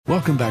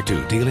Welcome back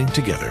to Dealing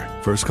Together.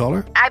 First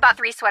caller? I bought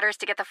 3 sweaters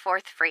to get the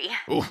 4th free.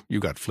 Oh, you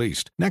got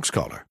fleeced. Next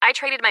caller? I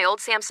traded my old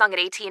Samsung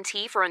at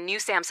AT&T for a new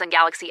Samsung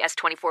Galaxy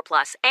S24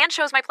 Plus and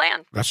chose my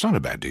plan. That's not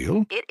a bad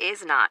deal. It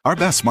is not. Our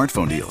best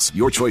smartphone deals.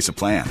 Your choice of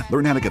plan.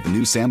 Learn how to get the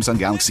new Samsung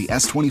Galaxy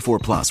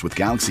S24 Plus with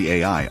Galaxy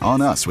AI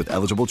on us with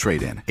eligible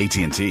trade-in.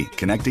 AT&T.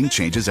 Connecting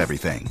changes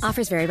everything.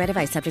 Offers vary by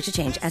device. Subject to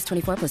change.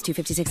 S24 plus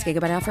 256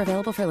 gigabyte offer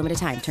available for a limited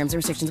time. Terms and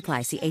restrictions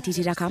apply. See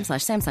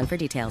att.com/Samsung for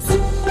details.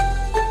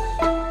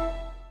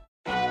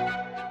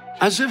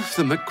 As if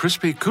the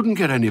McCrispy couldn't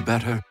get any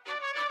better,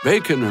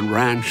 Bacon and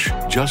Ranch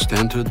just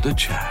entered the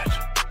chat.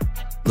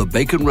 The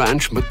Bacon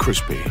Ranch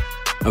McCrispy,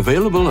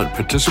 available at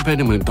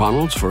participating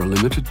McDonald's for a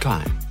limited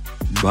time.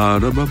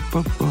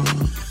 Ba-da-ba-ba-ba.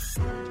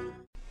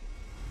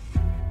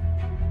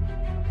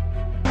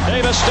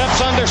 Davis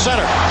steps under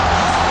center.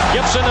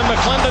 Gibson and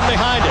McClendon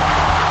behind him.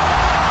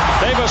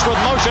 Davis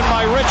with motion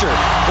by Richard.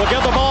 Will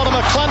give the ball to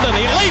McClendon.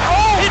 He leaps.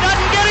 Oh, he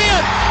doesn't get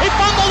in. He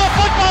fumbled the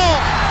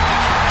football.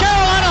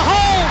 Carolina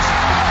holds.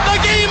 The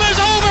game is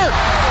over.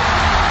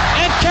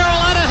 And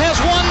Carolina has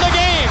won the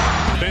game.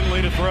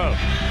 Finley to throw.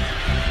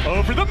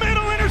 Over the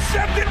middle,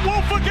 intercepted.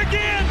 Wolford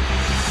again.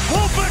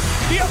 Wolford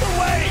the other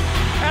way.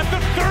 At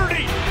the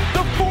 30,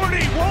 the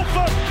 40.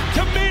 Wolford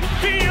to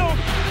midfield.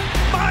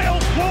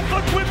 Miles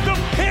Wolford with the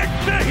pick.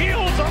 The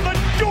heels on the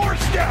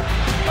doorstep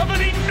of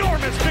an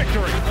enormous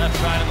victory. Left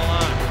side of the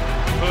line.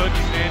 Hood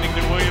standing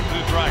to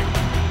Williams' right.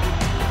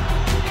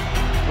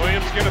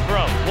 Williams going to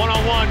throw.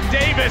 One-on-one.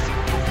 Davis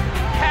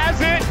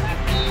has it.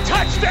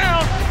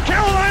 Touchdown.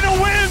 Carolina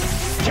wins.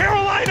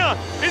 Carolina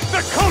is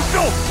the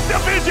Coastal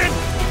Division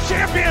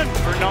champion.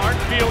 Bernard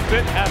fields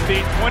it at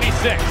the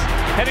 26.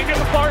 Heading to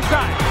the far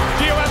side.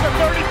 Gio at the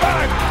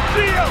 35.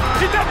 Gio,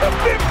 he's at the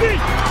 50.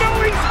 No,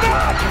 he's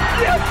not.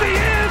 Yes, he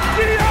is.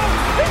 Gio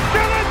is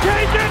going to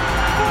take it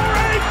for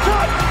a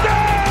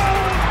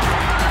touchdown.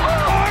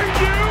 Are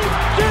you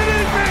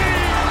kidding me?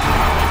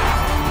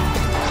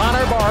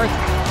 Connor Barth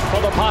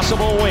for the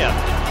possible win.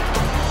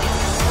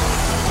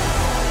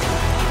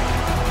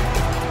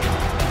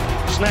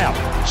 Snap,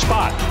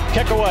 spot,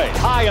 kick away,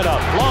 high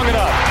enough, long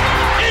enough.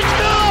 It's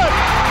good!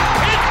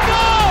 It's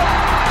good!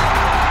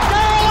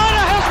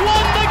 Carolina has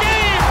won the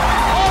game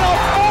on a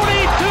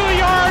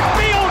 42-yard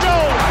field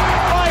goal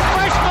by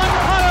freshman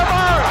Connor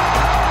Barth.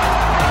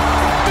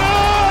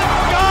 Good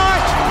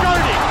gosh,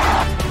 dirty.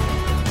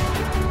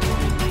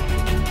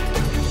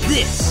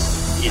 This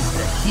is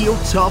the Heel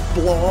Tough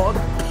Blog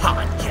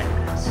Podcast.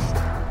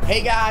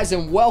 Hey guys,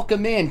 and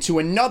welcome in to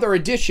another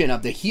edition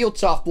of the Heel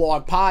Tough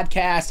Blog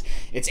Podcast.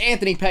 It's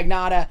Anthony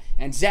Pagnotta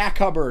and Zach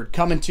Hubbard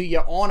coming to you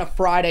on a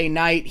Friday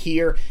night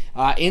here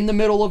in the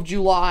middle of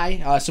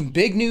July. Some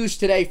big news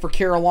today for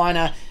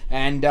Carolina,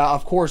 and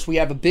of course we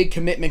have a big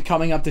commitment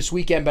coming up this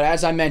weekend, but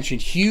as I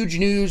mentioned, huge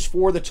news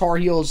for the Tar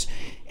Heels,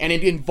 and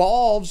it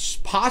involves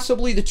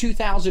possibly the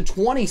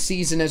 2020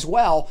 season as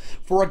well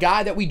for a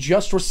guy that we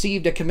just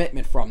received a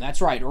commitment from.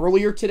 That's right,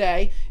 earlier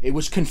today it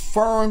was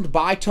confirmed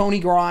by Tony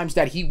Grimes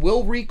that he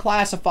will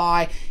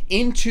reclassify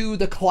into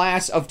the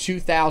class of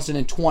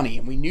 2020,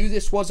 and we knew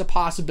this was a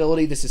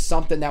possibility. This is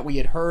something that we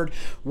had heard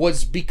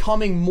was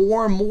becoming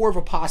more and more of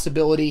a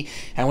possibility,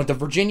 and with the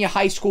Virginia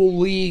High School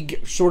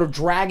League sort of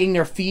dragging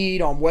their feet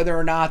on whether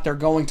or not they're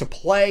going to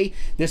play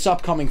this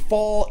upcoming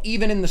fall,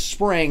 even in the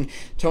spring,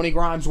 Tony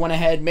Grimes went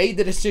ahead, made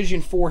the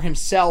decision for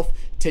himself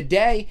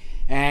today,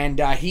 and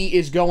he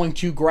is going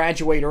to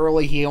graduate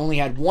early. He only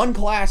had one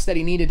class that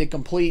he needed to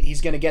complete. He's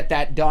going to get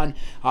that done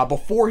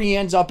before he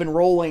ends up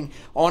enrolling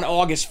on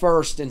August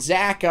 1st. And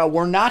Zach,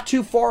 we're not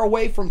too far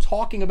away from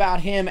talking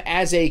about him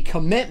as a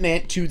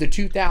commitment to the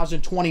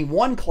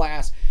 2021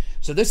 class.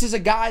 So this is a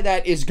guy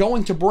that is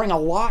going to bring a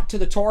lot to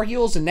the Tar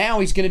Heels, and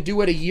now he's going to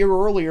do it a year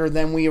earlier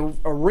than we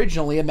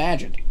originally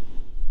imagined.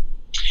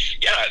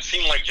 Yeah, it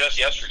seemed like just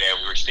yesterday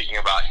we were speaking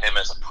about him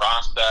as a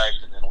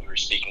prospect, and then we were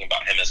speaking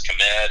about him as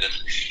commit, and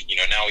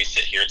now we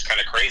sit here. It's kind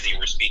of crazy.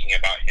 We're speaking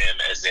about him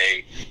as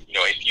a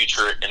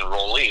future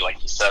enrollee, like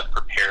you said,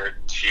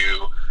 prepared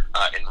to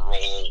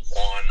enroll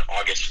on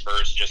August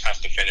 1st. Just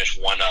has to finish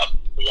one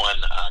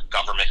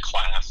government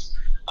class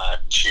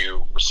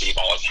to receive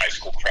all his high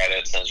school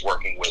credits, and is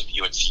working with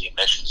UNC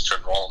admissions to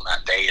enroll on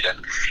that date.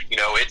 And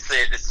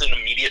it's an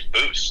immediate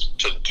boost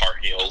to the Tar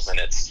Heels, and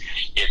it's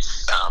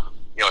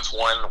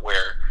one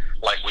where,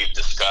 like we've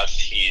discussed,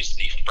 he's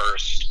the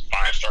first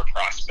five-star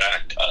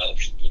prospect of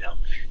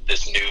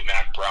this new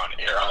Mac Brown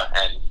era,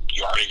 and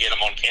you already get him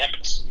on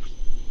campus.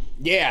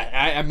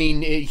 Yeah, I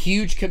mean, a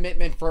huge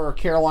commitment for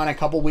Carolina a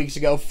couple weeks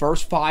ago.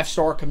 First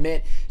five-star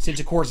commit since,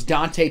 of course,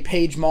 Dante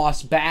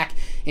Page-Moss back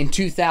in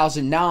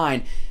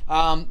 2009.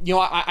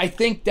 I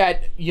think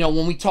that,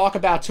 when we talk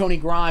about Tony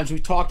Grimes,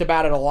 we've talked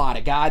about it a lot.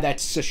 A guy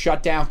that's a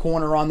shutdown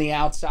corner on the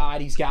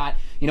outside. He's got,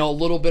 a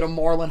little bit of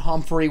Marlon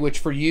Humphrey, which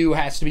for you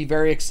has to be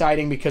very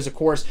exciting because, of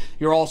course,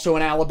 you're also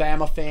an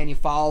Alabama fan. You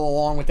follow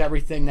along with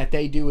everything that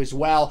they do as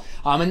well.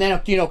 And then,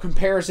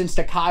 comparisons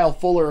to Kyle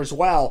Fuller as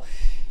well.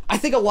 I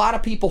think a lot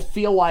of people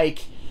feel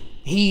like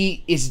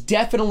he is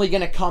definitely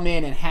going to come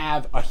in and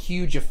have a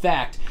huge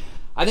effect.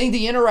 I think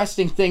the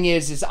interesting thing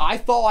is I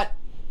thought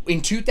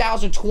in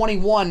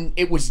 2021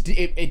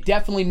 it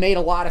definitely made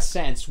a lot of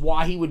sense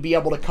why he would be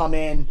able to come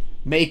in,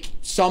 make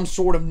some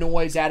sort of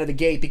noise out of the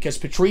gate, because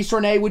Patrice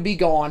Rene would be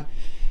gone.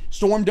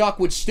 Storm Duck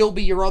would still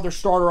be your other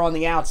starter on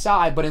the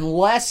outside, but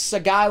unless a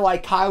guy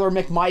like Kyler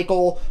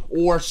McMichael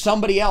or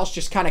somebody else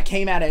just kind of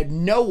came out of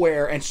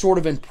nowhere and sort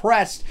of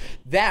impressed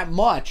that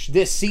much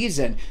this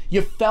season,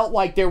 you felt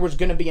like there was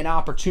going to be an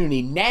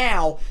opportunity.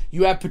 Now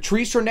you have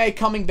Patrice Rene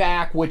coming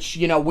back, which,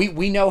 you know,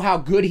 we know how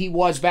good he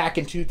was back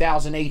in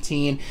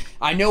 2018.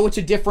 I know it's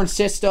a different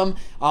system,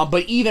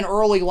 but even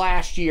early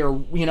last year,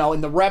 you know, in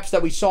the reps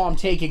that we saw him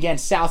take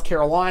against South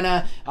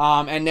Carolina,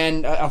 and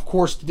then, of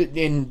course,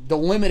 in the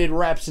limited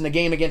reps in the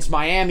game against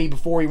Miami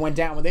before he went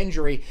down with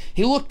injury,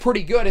 he looked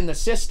pretty good in the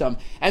system.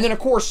 And then, of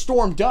course,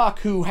 Storm Duck,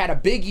 who had a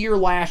big year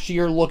last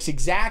year, looks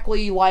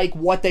exactly like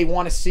what they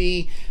want to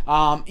see.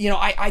 You know,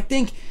 I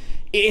think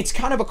it's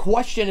kind of a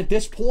question at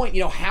this point,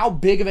 you know, how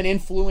big of an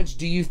influence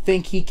do you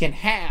think he can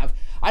have?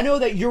 I know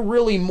that you're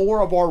really more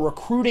of our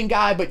recruiting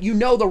guy, but you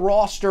know the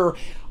roster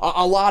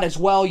a lot as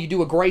well. You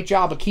do a great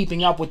job of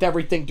keeping up with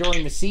everything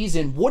during the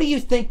season. What do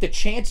you think the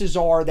chances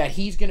are that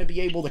he's going to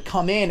be able to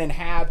come in and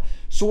have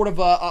sort of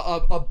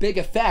a big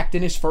effect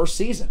in his first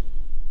season?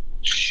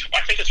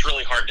 I think it's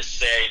really hard to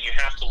say. You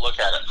have to look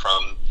at it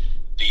from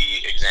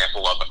the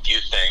example of a few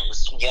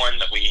things. One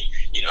that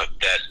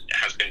that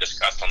has been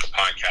discussed on the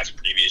podcast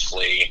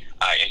previously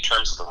in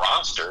terms of the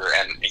roster,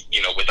 and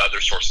with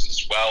other sources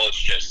as well, is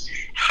just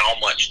how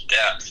much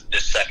depth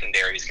this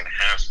secondary is going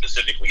to have,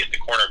 specifically at the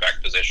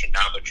cornerback position.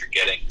 Now that you're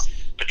getting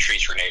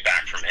Patrice Rene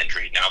back from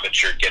injury, now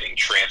that you're getting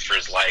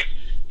transfers like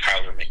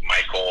Kyler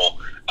McMichael,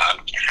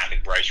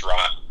 having Bryce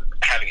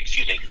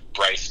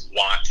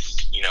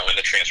Watts, in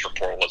the transfer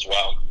portal as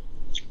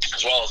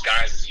well as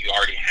guys as you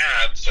already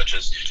had, such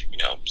as,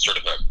 sort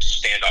of a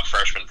standout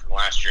freshman from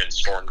last year in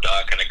Storm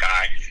Duck, and a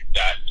guy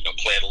that,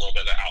 played a little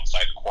bit of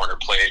outside corner,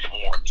 played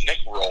more in the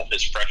nickel role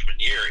his freshman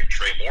year in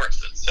Trey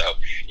Morrison. So,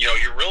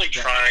 you're really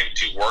trying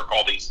to work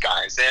all these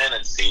guys in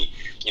and see,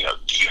 do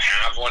you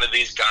have one of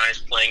these guys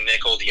playing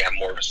nickel? Do you have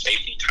more of a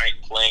safety type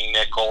playing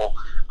nickel?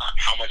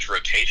 How much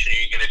rotation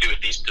are you going to do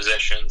at these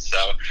positions? So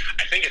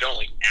I think it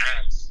only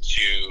adds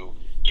to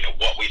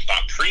what we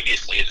thought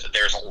previously, is that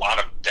there's a lot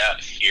of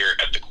depth here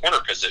at the corner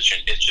position.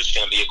 It's just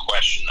going to be a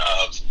question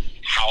of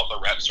how the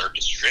reps are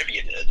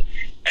distributed,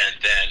 and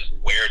then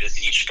where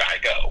does each guy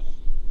go?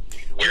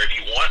 Where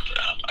do you want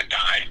a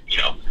guy?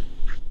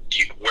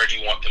 Where do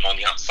you want them on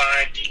the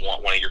outside? Do you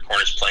want one of your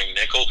corners playing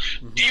nickel?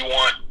 Do you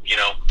want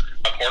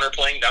a corner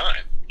playing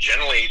dime?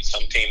 Generally,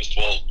 some teams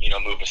will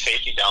move a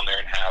safety down there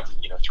and have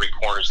three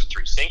corners and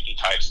three safety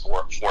types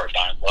for a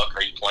dime look.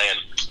 Are you playing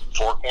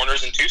four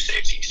corners and two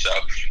safeties? So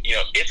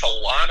it's a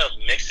lot of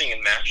mixing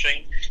and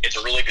matching. It's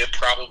a really good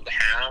problem to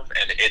have,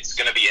 and it's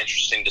going to be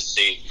interesting to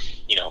see.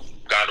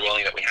 God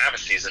willing that we have a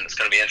season, it's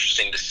going to be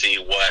interesting to see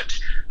what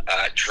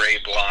Dre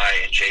Bly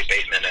and Jay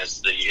Bateman,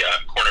 as the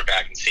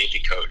cornerback and safety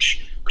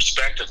coach,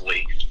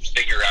 respectively,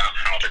 figure out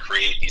how to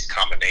create these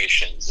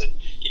combinations and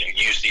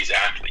use these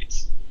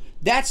athletes.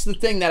 That's the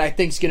thing that I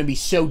think is going to be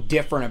so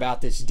different about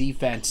this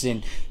defense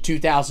in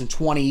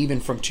 2020, even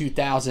from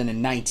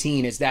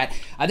 2019, is that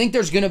I think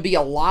there's going to be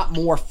a lot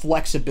more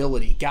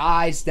flexibility.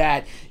 Guys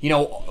that,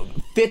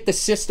 fit the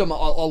system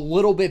a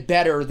little bit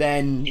better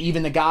than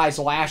even the guys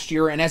last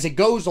year. And as it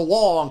goes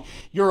along,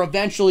 you're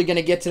eventually going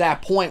to get to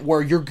that point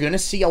where you're going to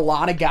see a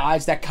lot of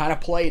guys that kind of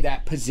play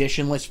that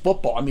positionless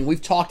football. I mean, we've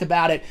talked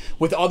about it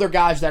with other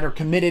guys that are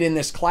committed in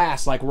this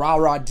class, like Ra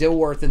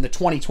Dilworth in the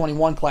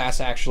 2021 class,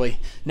 actually.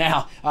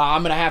 Now,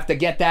 I'm going to have to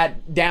get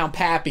that down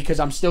pat, because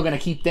I'm still going to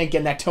keep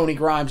thinking that Tony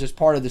Grimes is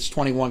part of this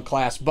 21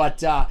 class.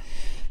 But,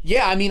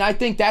 yeah, I mean, I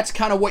think that's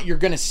kind of what you're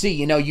going to see.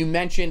 You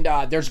mentioned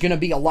there's going to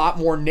be a lot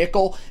more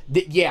nickel.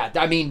 Yeah,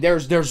 I mean,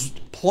 there's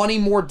plenty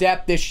more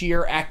depth this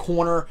year at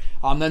corner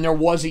than there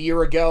was a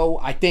year ago.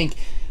 I think,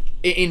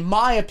 in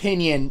my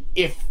opinion,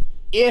 if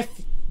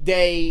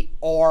they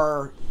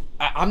are...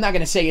 I'm not going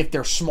to say if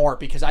they're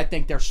smart, because I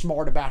think they're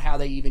smart about how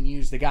they even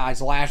used the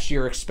guys last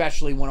year,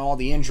 especially when all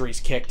the injuries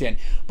kicked in.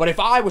 But if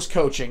I was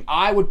coaching,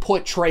 I would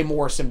put Trey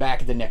Morrison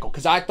back at the nickel,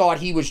 because I thought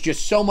he was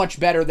just so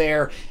much better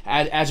there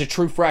as a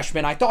true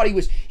freshman. I thought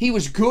he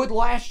was good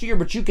last year,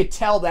 but you could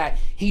tell that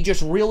he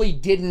just really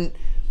didn't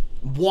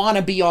want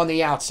to be on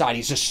the outside.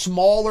 He's a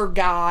smaller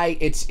guy.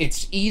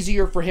 It's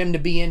easier for him to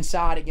be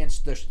inside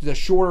against the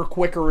shorter,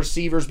 quicker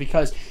receivers,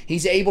 because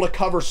he's able to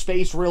cover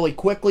space really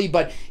quickly,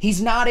 but he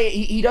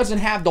doesn't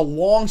have the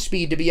long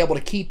speed to be able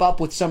to keep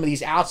up with some of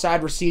these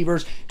outside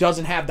receivers,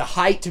 doesn't have the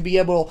height to be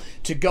able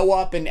to go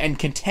up and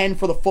contend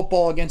for the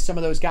football against some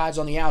of those guys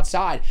on the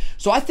outside.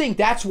 So I think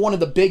that's one of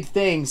the big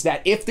things,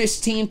 that if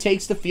this team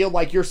takes the field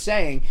like you're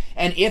saying,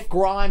 and if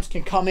Grimes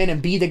can come in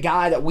and be the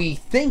guy that we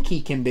think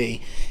he can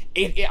be,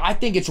 I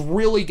think it's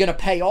really going to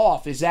pay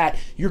off is that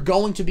you're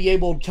going to be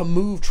able to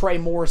move Trey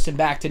Morrison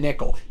back to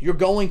nickel. You're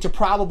going to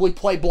probably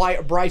play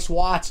Bryce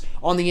Watts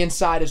on the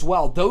inside as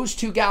well. Those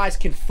two guys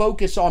can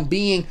focus on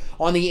being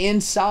on the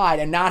inside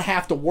and not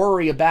have to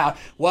worry about,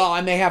 well,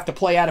 I may have to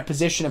play out of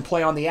position and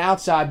play on the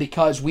outside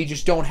because we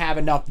just don't have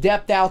enough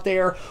depth out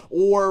there,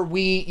 or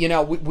we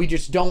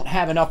just don't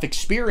have enough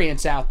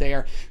experience out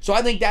there. So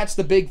I think that's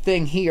the big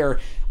thing here.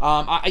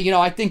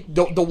 I think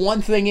the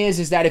one thing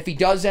is that if he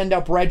does end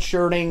up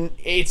redshirting,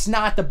 it's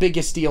not the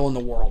biggest deal in the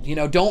world.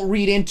 Don't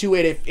read into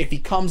it if he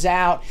comes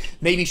out,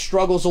 maybe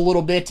struggles a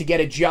little bit to get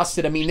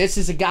adjusted. I mean, this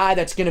is a guy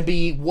that's going to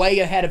be way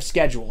ahead of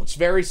schedule. It's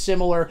very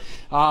similar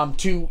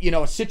to,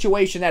 a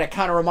situation that it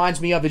kind of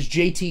reminds me of is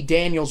JT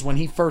Daniels when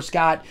he first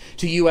got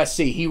to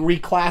USC. He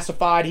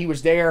reclassified. He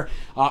was there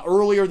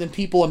earlier than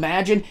people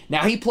imagined.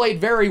 Now, he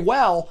played very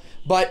well,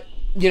 but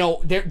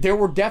there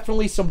were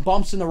definitely some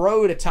bumps in the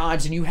road at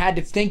times, and you had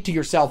to think to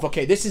yourself,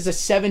 okay, this is a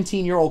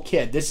 17-year-old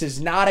kid. This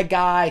is not a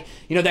guy,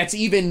 that's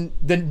even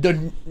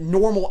the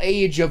normal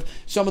age of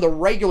some of the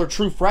regular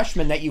true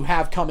freshmen that you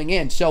have coming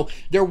in. So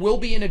there will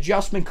be an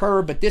adjustment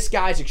curve, but this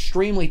guy's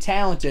extremely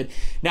talented.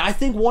 Now, I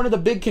think one of the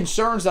big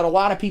concerns that a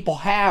lot of people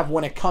have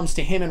when it comes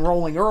to him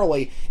enrolling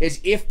early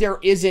is if there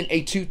isn't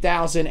a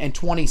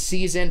 2020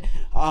 season,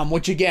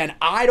 which, again,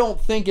 I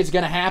don't think is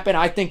going to happen.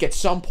 I think at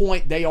some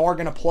point they are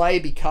going to play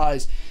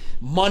because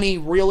money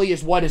really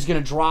is what is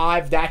going to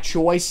drive that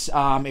choice.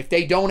 If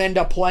they don't end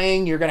up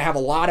playing, you're going to have a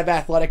lot of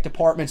athletic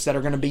departments that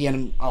are going to be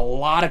in a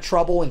lot of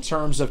trouble in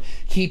terms of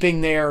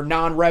keeping their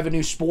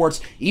non-revenue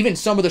sports. Even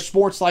some of the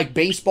sports like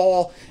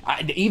baseball,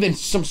 even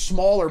some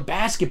smaller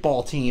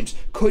basketball teams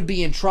could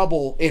be in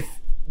trouble if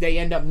they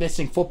end up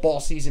missing football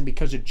season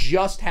because of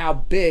just how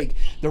big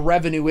the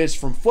revenue is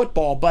from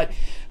football. But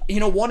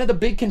one of the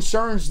big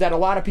concerns that a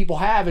lot of people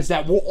have is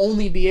that we'll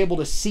only be able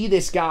to see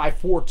this guy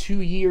for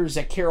 2 years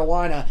at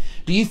Carolina.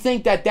 Do you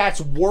think that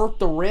that's worth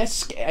the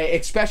risk,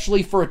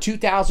 especially for a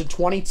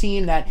 2020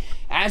 team that,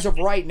 as of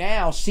right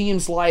now,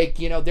 seems like,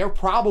 they're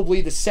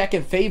probably the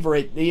second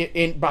favorite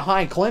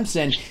behind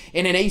Clemson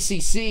in an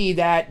ACC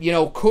that,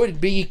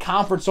 could be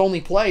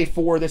conference-only play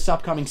for this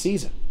upcoming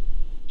season?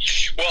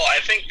 Well, I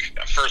think,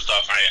 first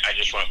off, I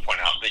just want to point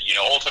out that,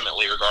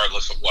 ultimately,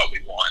 regardless of what we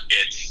want,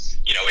 it's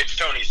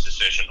Tony's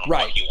decision on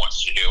what he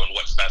wants to do and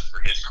what's best for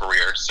his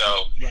career.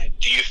 So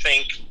do you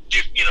think,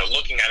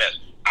 looking at it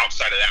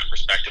outside of that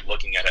perspective,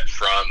 looking at it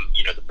from,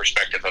 the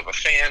perspective of a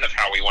fan of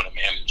how we want to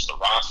manage the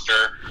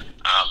roster,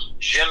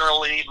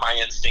 generally my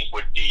instinct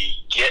would be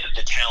get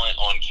the talent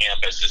on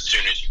campus as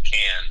soon as you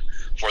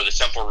can, for the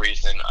simple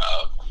reason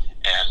of,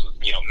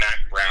 Mac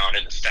Brown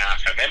and the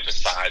staff have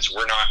emphasized,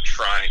 we're not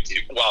trying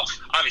to, well,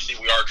 obviously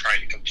we are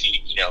trying to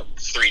compete,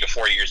 3 to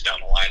 4 years down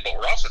the line, but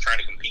we're also trying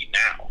to compete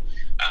now.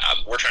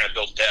 We're trying to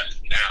build depth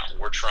now.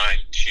 We're trying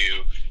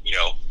to,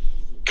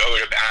 go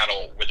to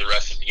battle with the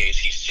rest of the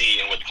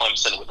ACC and with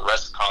Clemson, with the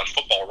rest of college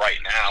football right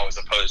now, as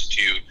opposed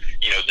to,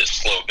 this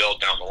slow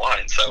build down the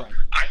line. So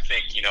I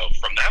think,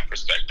 from that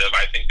perspective,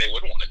 I think they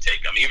would want to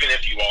take him. Even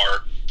if you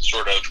are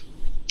sort of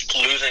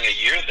losing a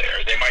year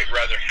there, they might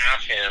rather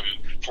have him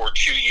for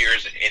 2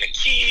 years in a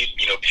key,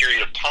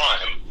 period of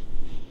time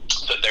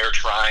that they're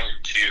trying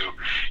to,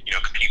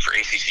 compete for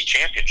ACC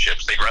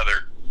championships. They'd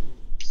rather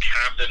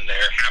have them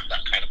there, have that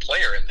kind of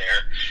player in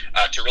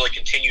there to really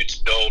continue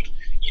to build,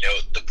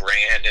 the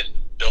brand and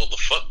build the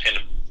footprint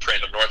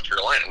of North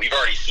Carolina. We've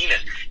already seen it,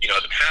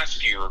 the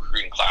past few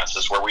recruiting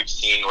classes where we've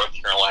seen North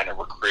Carolina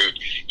recruit,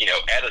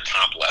 at a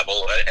top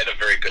level, at a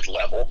very good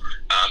level,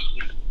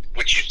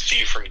 which you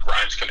see from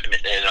Grimes'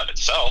 commitment in and of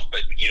itself.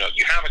 But,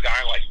 you have a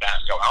guy like that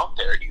go out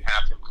there, you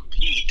have him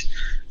compete,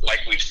 like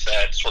we've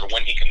said, sort of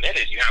when he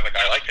committed, you have a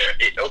guy like that,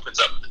 it opens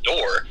up the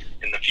door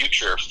in the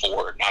future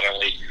for not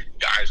only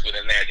guys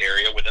within that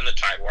area, within the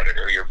Tidewater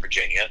area of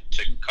Virginia,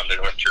 to come to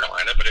North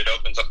Carolina, but it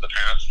opens up the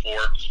path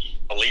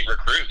for elite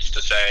recruits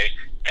to say,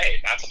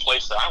 hey, that's a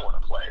place that I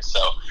want to play. So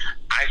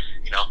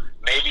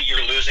maybe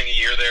you're losing a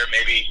year there,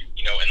 maybe,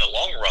 in the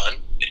long run,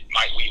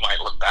 we might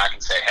look back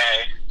and say,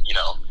 hey,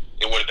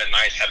 it would have been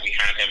nice had we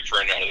had him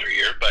for another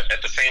year. But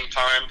at the same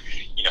time,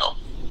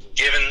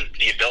 given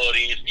the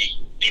ability,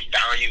 the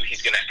value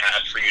he's going to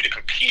add for you to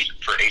compete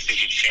for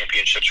ACC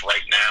championships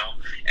right now,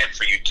 and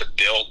for you to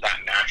build that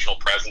national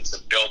presence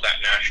and build that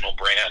national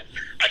brand,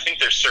 I think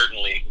there's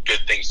certainly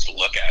good things to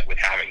look at with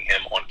having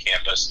him on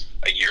campus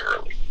a year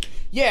early.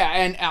 Yeah,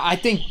 and I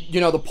think,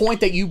 the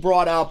point that you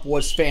brought up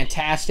was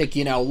fantastic.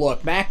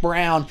 Look, Mac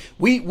Brown,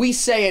 we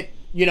say it,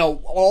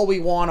 all we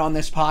want on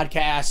this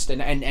podcast,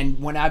 and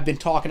when I've been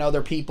talking to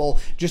other people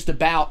just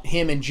about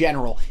him in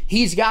general,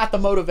 he's got the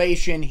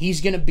motivation.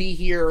 He's going to be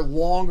here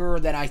longer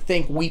than I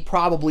think we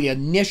probably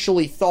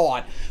initially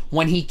thought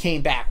when he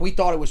came back. We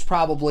thought it was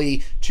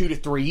probably 2 to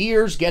 3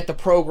 years, get the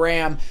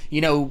program,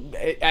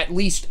 at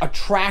least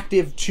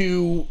attractive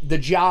to the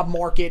job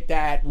market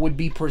that would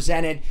be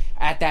presented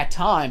at that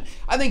time.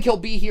 I think he'll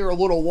be here a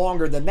little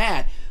longer than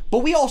that. But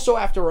we also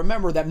have to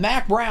remember that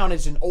Mac Brown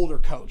is an older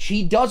coach.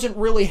 He doesn't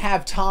really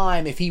have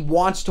time, if he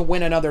wants to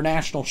win another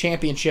national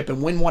championship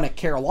and win one at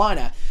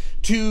Carolina,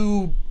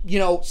 to,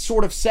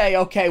 sort of say,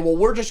 okay, well,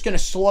 we're just going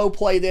to slow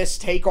play this,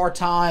 take our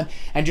time,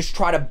 and just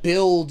try to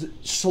build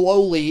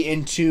slowly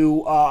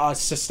into a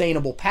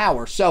sustainable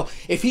power. So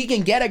if he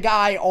can get a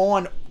guy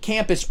on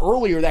campus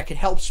earlier that could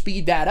help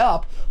speed that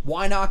up,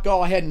 why not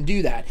go ahead and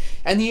do that?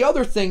 And the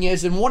other thing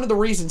is, and one of the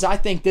reasons I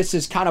think this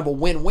is kind of a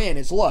win-win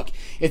is, look,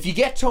 if you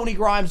get Tony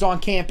Grimes on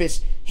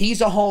campus, he's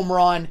a home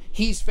run,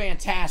 he's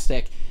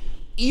fantastic.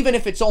 Even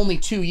if it's only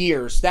 2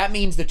 years, that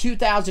means the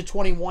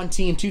 2021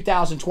 team,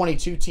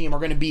 2022 team are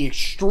going to be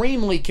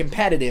extremely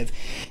competitive.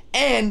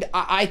 And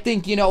I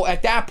think,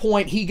 at that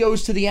point, he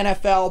goes to the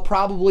NFL,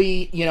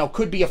 probably,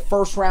 could be a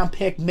first-round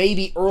pick,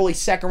 maybe early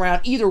second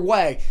round. Either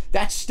way,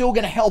 that's still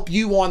going to help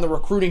you on the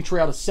recruiting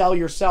trail to sell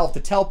yourself,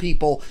 to tell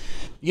people,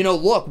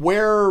 look,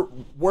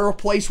 we're a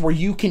place where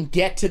you can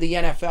get to the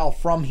NFL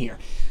from here.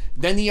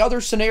 Then the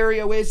other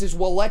scenario is,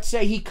 well, let's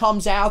say he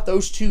comes out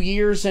those 2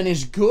 years and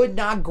is good,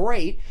 not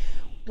great.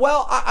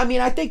 Well,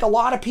 I think a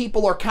lot of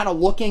people are kind of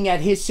looking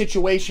at his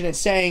situation and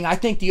saying, I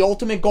think the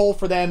ultimate goal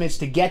for them is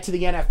to get to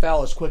the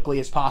NFL as quickly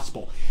as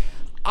possible.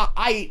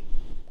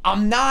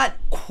 I'm not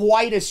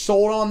quite as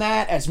sold on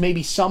that as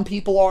maybe some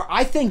people are.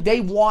 I think they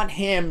want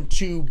him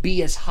to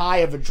be as high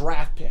of a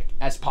draft pick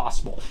as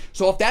possible.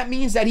 So if that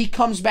means that he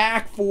comes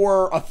back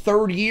for a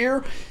third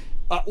year,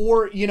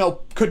 or,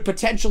 could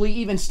potentially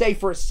even stay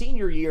for a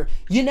senior year,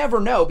 you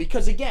never know.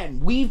 Because, again,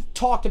 we've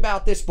talked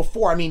about this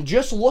before. I mean,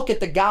 just look at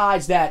the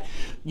guys that,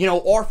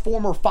 are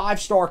former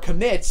five-star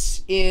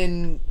commits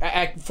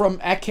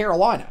at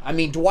Carolina. I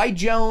mean, Dwight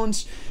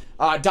Jones,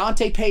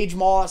 Dante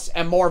Page-Moss,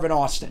 and Marvin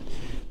Austin.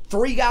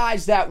 3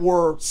 guys that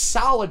were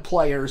solid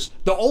players.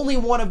 The only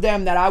one of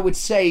them that I would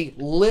say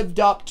lived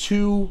up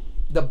to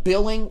the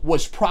billing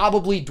was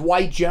probably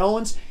Dwight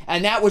Jones,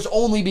 and that was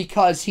only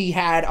because he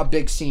had a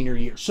big senior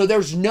year. So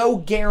there's no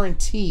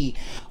guarantee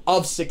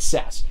of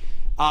success.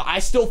 I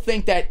still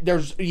think that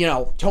there's,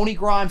 Tony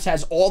Grimes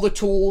has all the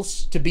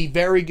tools to be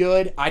very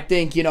good. I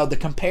think, the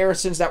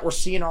comparisons that we're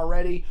seeing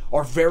already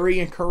are very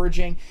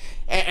encouraging.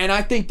 And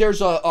I think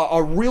there's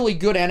a really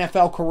good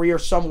NFL career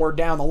somewhere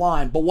down the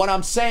line. But what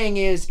I'm saying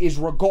is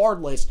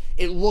regardless,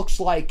 it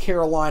looks like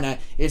Carolina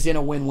is in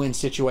a win-win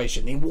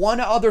situation. The one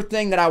other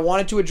thing that I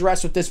wanted to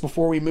address with this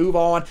before we move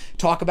on,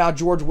 talk about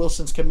George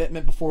Wilson's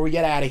commitment before we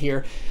get out of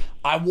here,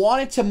 I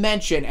wanted to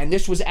mention, and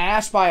this was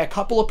asked by a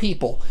couple of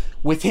people,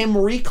 with him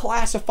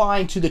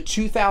reclassifying to the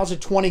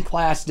 2020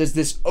 class, does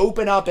this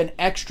open up an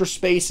extra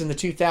space in the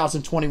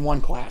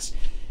 2021 class?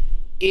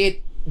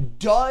 It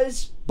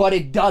does, but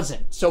it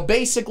doesn't. So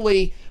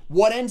basically,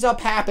 what ends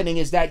up happening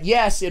is that,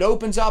 yes, it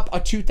opens up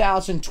a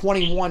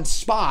 2021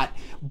 spot,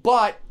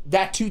 but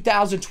that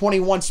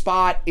 2021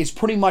 spot is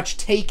pretty much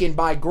taken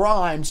by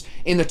Grimes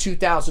in the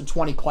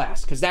 2020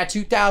 class, because that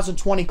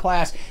 2020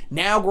 class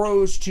now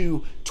grows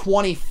to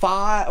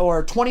 25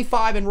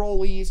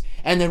 enrollees,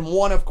 and then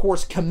one, of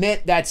course,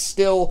 commit that's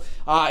still,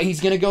 he's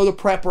going to go the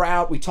prep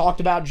route. We talked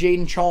about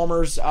Jaden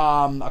Chalmers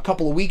a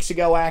couple of weeks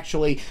ago,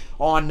 actually,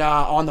 on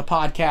the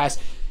podcast.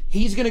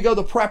 He's going to go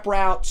the prep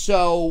route,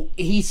 so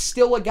he's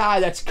still a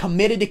guy that's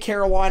committed to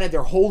Carolina.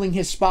 They're holding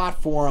his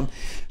spot for him.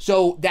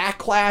 So that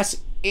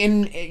class,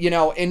 in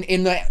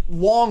the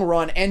long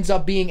run, ends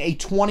up being a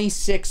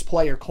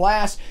 26-player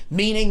class,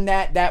 meaning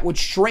that would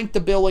shrink the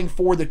billing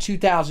for the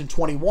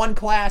 2021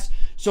 class.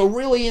 So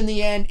really, in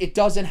the end, it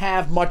doesn't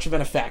have much of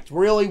an effect.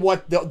 Really,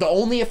 what the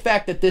only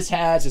effect that this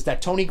has is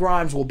that Tony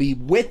Grimes will be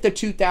with the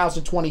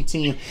 2020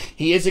 team.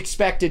 He is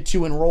expected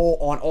to enroll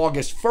on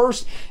August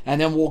 1st, and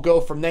then we'll go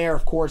from there.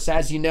 Of course,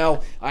 as you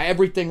know,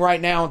 everything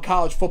right now in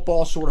college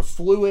football is sort of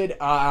fluid.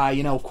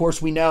 Of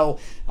course, we know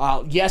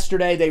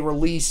yesterday they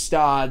released,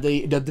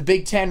 the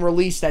Big Ten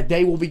released that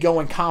they will be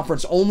going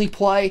conference-only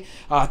play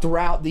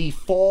throughout the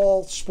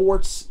fall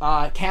sports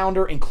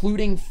calendar,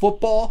 including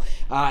football.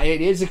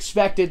 It is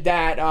expected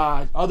that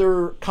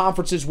other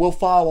conferences will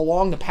follow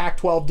along. The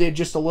Pac-12 did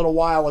just a little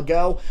while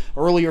ago.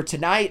 Earlier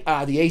tonight,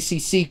 the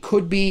ACC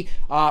could be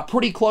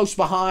pretty close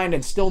behind,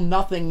 and still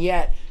nothing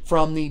yet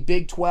from the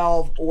Big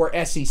 12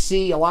 or SEC.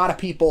 A lot of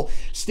people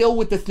still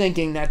with the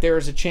thinking that there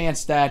is a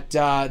chance that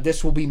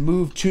this will be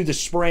moved to the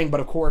spring,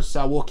 but of course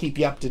we'll keep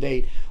you up to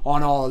date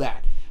on all of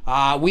that.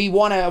 We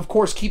want to, of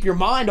course, keep your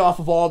mind off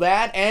of all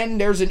that,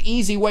 and there's an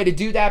easy way to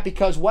do that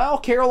because, well,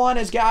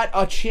 Carolina's got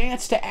a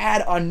chance to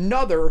add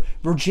another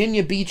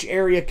Virginia Beach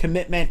area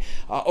commitment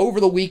over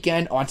the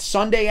weekend. On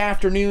Sunday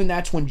afternoon,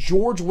 that's when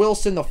George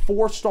Wilson, the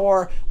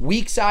 4-star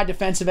weak side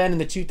defensive end in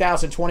the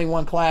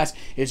 2021 class,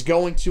 is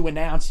going to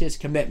announce his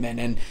commitment.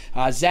 And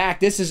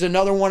Zach, this is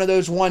another one of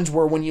those ones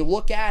where when you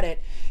look at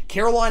it,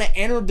 Carolina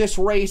entered this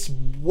race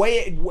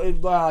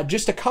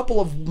just a couple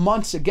of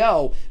months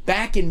ago,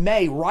 back in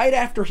May, right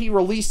after he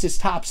released his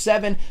top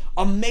 7.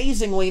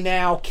 Amazingly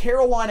now,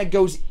 Carolina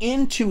goes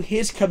into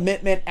his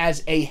commitment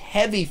as a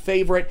heavy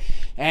favorite.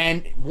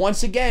 And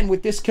once again,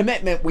 with this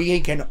commitment, we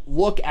can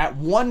look at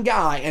one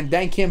guy and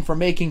thank him for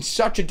making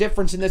such a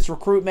difference in this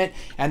recruitment,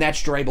 and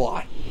that's Dre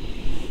Bly.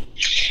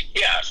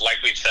 like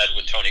we've said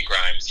with Tony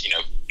Grimes,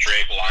 Dre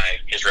Bly,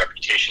 his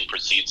reputation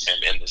precedes him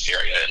in this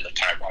area, in the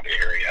Tidewater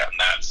area, and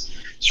that's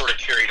sort of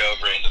carried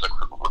over into the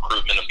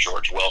recruitment of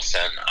George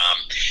Wilson.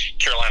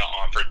 Carolina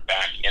offered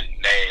back in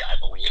May, I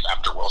believe,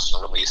 after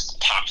Wilson released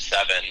top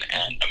 7,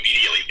 and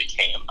immediately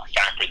became a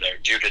factor there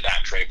due to that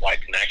Dre Bly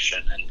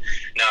connection. And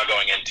now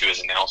going into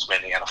his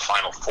announcement, he had a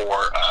Final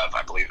Four of,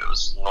 I believe it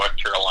was North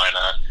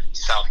Carolina,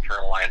 South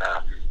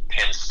Carolina,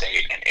 Penn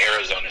State, and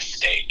Arizona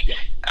State.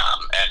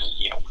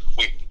 And,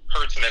 we've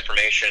heard some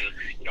information,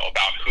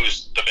 about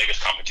who's the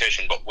biggest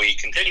competition, but we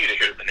continue to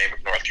hear the name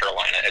of North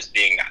Carolina as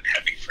being that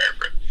heavy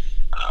favorite.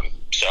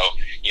 So,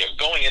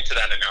 going into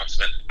that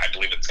announcement, I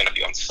believe it's going to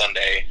be on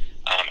Sunday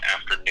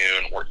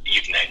afternoon or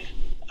evening.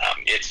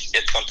 It's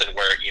something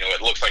where,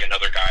 it looks like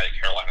another guy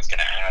that Carolina's going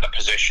to add, a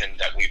position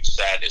that we've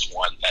said is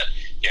one that,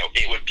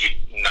 it would be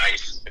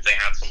nice if they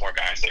had some more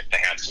guys, if they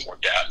had some more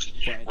depth.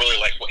 Right. Really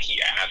like what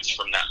he adds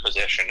from that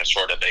position as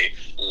sort of a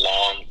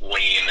long,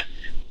 lean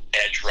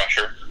edge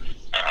rusher.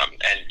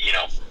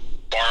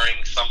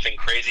 Barring something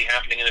crazy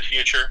happening in the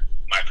future,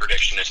 my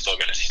prediction is still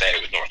going to stay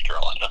with North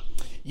Carolina.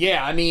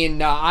 Yeah,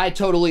 I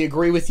totally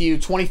agree with you.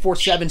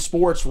 24/7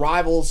 Sports,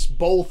 Rivals,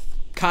 both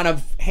kind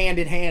of hand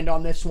in hand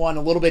on this one.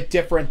 A little bit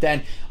different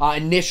than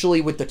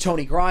initially with the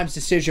Tony Grimes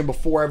decision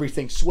before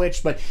everything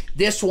switched. But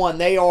this one,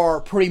 they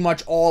are pretty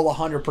much all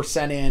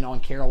 100% in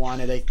on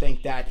Carolina. They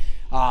think that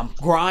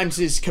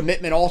Grimes'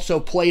 commitment also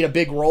played a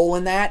big role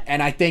in that,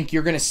 and I think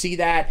you're going to see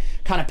that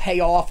kind of pay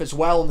off as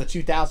well in the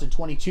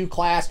 2022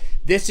 class.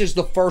 This is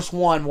the first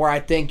one where I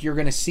think you're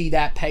going to see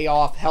that pay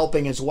off,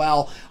 helping as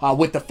well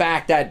with the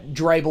fact that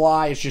Dre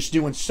Bly is just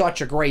doing such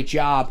a great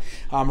job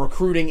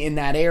recruiting in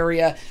that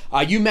area.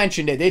 You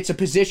mentioned it. It's a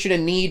position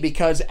in need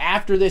because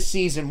after this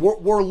season,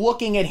 we're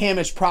looking at him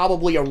as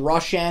probably a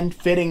rush end,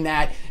 fitting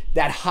that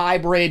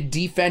hybrid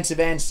defensive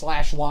end /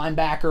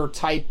 linebacker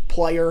type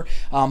player,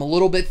 a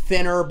little bit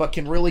thinner, but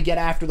can really get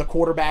after the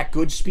quarterback,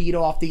 good speed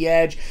off the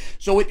edge.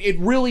 So it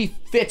really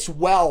fits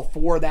well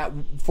for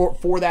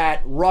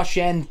that rush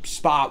end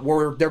spot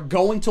where they're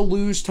going to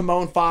lose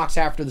Timon Fox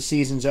after the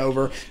season's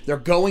over. They're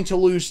going to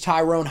lose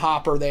Tyrone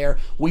Hopper there.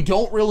 We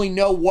don't really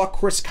know what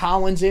Chris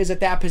Collins is at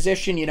that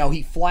position.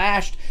 He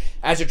flashed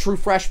as a true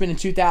freshman in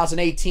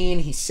 2018.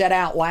 He set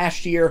out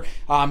last year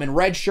and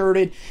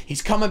redshirted.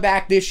 He's coming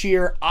back this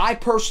year. I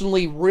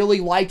personally really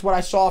liked what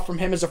I saw from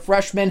him as a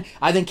freshman.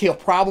 I think he'll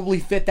probably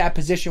fit that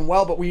position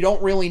well, but we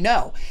don't really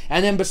know.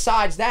 And then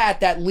besides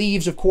that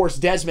leaves, of course,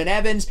 Desmond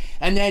Evans.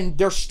 And then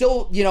they're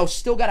still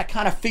got to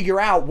kind of figure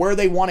out where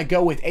they want to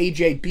go with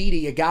A.J.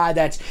 Beatty, a guy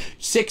that's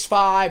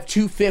 6'5",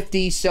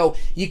 250. So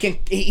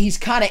he's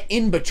kind of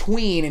in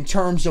between in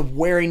terms of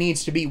where he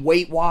needs to be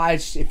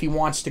weight-wise if he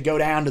wants to go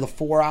down to the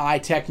 4-eye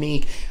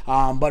technique.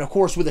 But of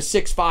course, with a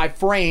 6'5"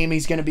 frame,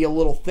 he's going to be a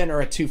little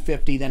thinner at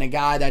 250 than a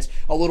guy that's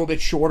a little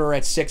bit shorter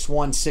at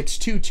 6'1", 6'2",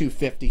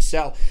 250.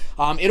 So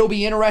it'll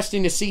be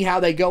interesting to see how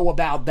they go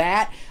about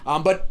that.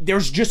 But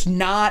there's just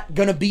not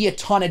going to be a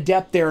ton of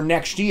depth there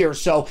next year.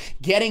 So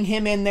getting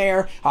him in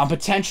there,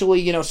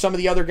 potentially, some of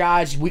the other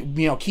guys,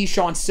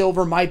 Keyshawn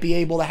Silver might be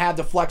able to have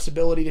the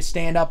flexibility to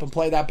stand up and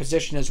play that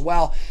position as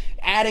well.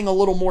 Adding a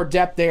little more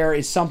depth there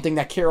is something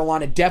that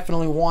Carolina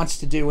definitely wants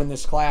to do in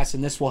this class,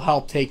 and this will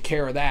help take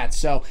care of that.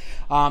 So,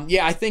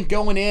 I think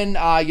going in,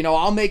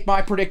 I'll make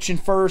my prediction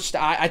first.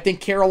 I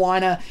think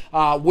Carolina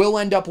will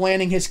end up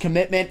landing his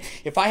commitment.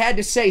 If I had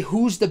to say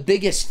who's the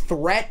biggest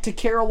threat to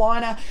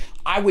Carolina,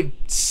 I would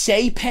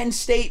say Penn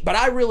State, but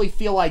I really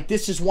feel like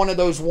this is one of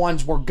those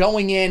ones we're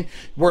going in,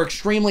 we're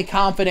extremely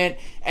confident,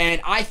 and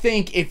I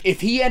think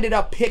if he ended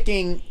up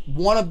picking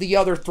one of the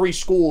other 3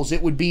 schools,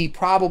 it would be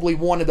probably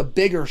one of the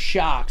bigger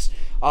shocks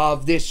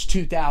of this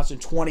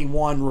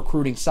 2021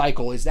 recruiting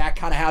cycle. Is that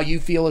kind of how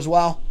you feel as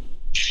well?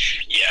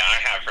 Yeah, I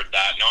have heard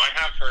that. No, I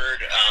have heard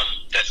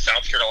that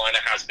South Carolina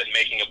has been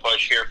making a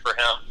push here for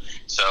him.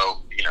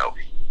 So,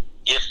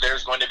 if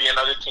there's going to be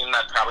another team,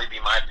 that'd probably be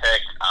my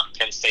pick.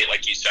 Penn State,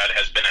 like you said,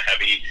 has been a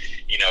heavy,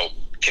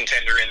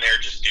 contender in there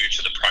just due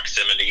to the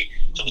proximity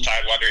to the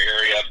Tidewater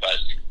area. But,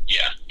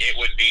 yeah, it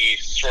would be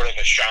sort of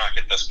a shock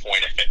at this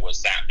point if it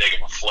was that big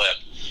of a flip,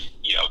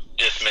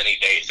 this many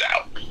days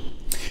out.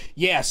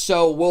 Yeah,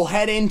 so we'll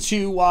head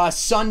into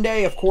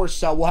Sunday. Of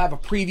course, we'll have a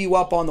preview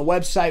up on the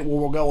website where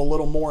we'll go a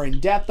little more in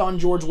depth on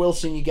George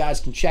Wilson. You guys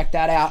can check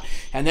that out.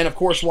 And then, of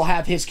course, we'll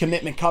have his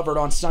commitment covered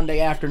on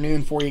Sunday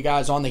afternoon for you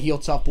guys on the Heel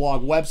Tough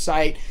Blog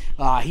website.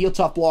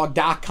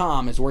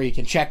 HeelToughBlog.com is where you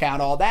can check out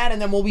all that. And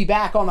then we'll be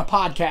back on the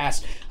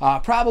podcast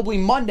probably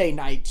Monday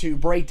night to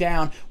break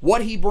down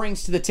what he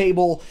brings to the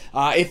table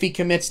if he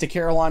commits to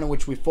Carolina,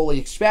 which we fully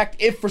expect.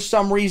 If for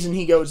some reason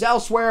he goes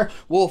elsewhere,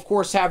 we'll, of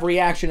course, have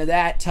reaction to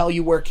that, tell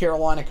you where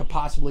Carolina could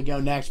possibly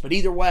go next. But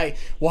either way,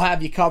 we'll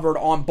have you covered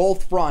on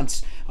both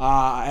fronts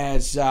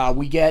as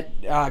we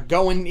get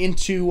going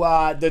into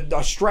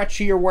the stretch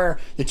here where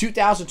the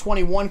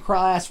 2021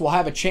 class will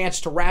have a chance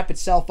to wrap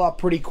itself up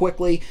pretty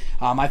quickly.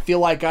 I feel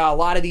like a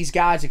lot of these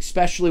guys,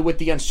 especially with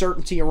the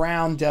uncertainty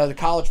around the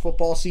college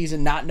football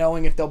season, not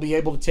knowing if they'll be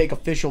able to take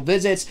official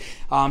visits,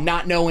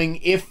 not knowing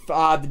if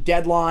the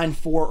deadline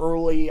for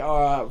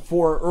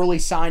early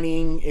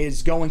signing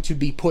is going to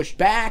be pushed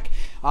back.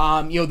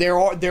 There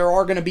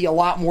are going to be a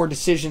lot more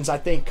decisions, I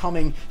think,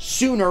 coming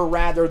sooner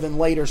rather than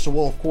later. So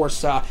we'll, of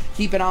course,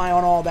 keep an eye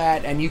on all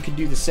that, and you can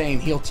do the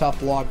same,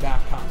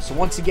 HeelToughBlog.com. So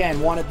once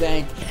again, want to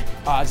thank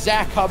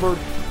Zach Hubbard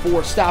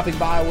for stopping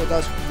by with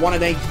us. Want to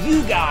thank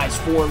you guys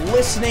for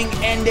listening,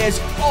 and as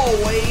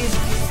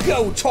always,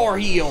 go Tar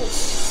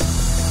Heels!